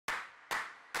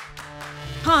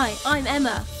Hi, I'm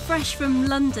Emma, fresh from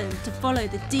London to follow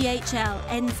the DHL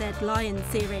NZ Lions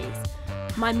series.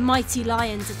 My mighty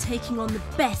Lions are taking on the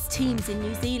best teams in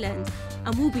New Zealand,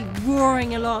 and we'll be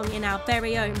roaring along in our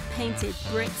very own painted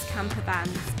bricks camper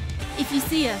vans. If you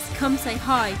see us, come say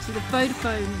hi to the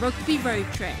Vodafone Rugby Road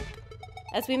Trip.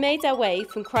 As we made our way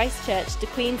from Christchurch to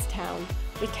Queenstown,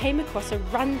 we came across a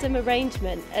random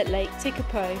arrangement at Lake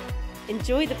Tikapo.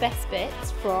 Enjoy the best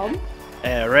bits from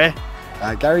Ray,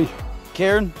 Gary,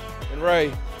 Kieran and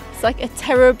Ray. It's like a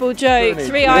terrible joke,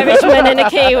 3 Irishmen and a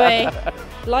kiwi.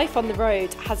 Life on the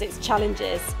road has its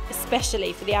challenges,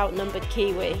 especially for the outnumbered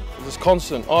kiwi. There's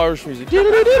constant Irish music. It's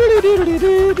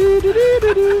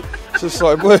just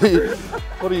like, what do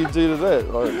you do to that?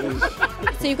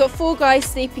 Like, So you've got 4 guys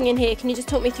sleeping in here. Can you just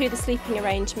talk me through the sleeping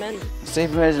arrangement?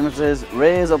 sleeping arrangement is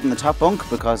Ray is up in the top bunk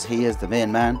because he is the main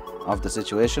man of the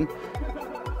situation.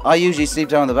 I usually sleep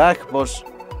down the back, but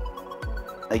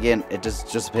again, it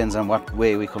just depends on what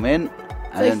way we come in. So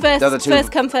And then the other two,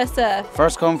 first come, first serve.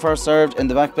 first come, first served in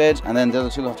the back bed, and then the other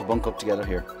two have to bunk up together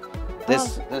here.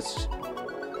 This.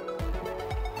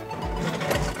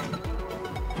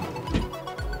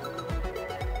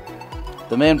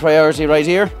 The main priority right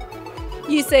here.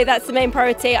 You say that's the main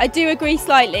priority. I do agree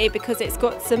slightly because it's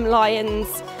got some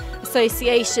Lions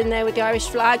association there with the Irish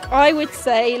flag. I would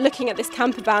say, looking at this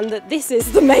camper van, that this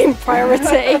is the main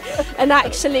priority and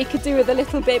actually could do with a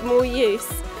little bit more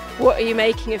use. What are you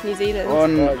making of New Zealand?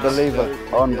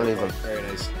 Unbelievable, unbelievable. very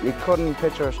nice. You couldn't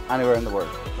picture it anywhere in the world.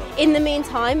 In the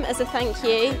meantime, as a thank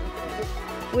you,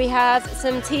 we have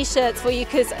some t-shirts for you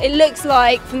because it looks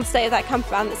like, from the state of that camper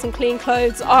van, that some clean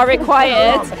clothes are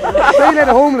required. They let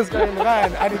a homeless guy in the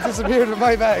van and he disappeared with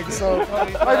my bag, so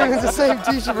I've been in the same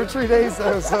t-shirt for 3 days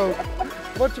now, so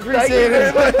much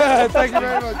appreciated. Thank you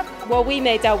very much. While we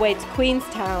made our way to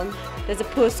Queenstown, there's a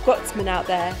poor Scotsman out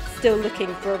there still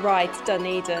looking for a ride to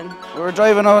Dunedin. We were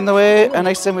driving on the way, and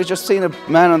next time we just seen a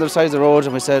man on the side of the road,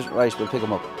 and we said, right, we'll pick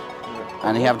him up.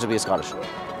 And he happened to be a Scottish.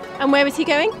 And where was he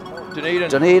going?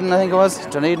 Dunedin, I think it was.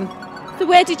 Dunedin. So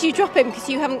where did you drop him? Because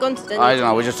you haven't gone to Dunedin. I don't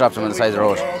know, we just dropped him on the side of the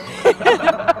road.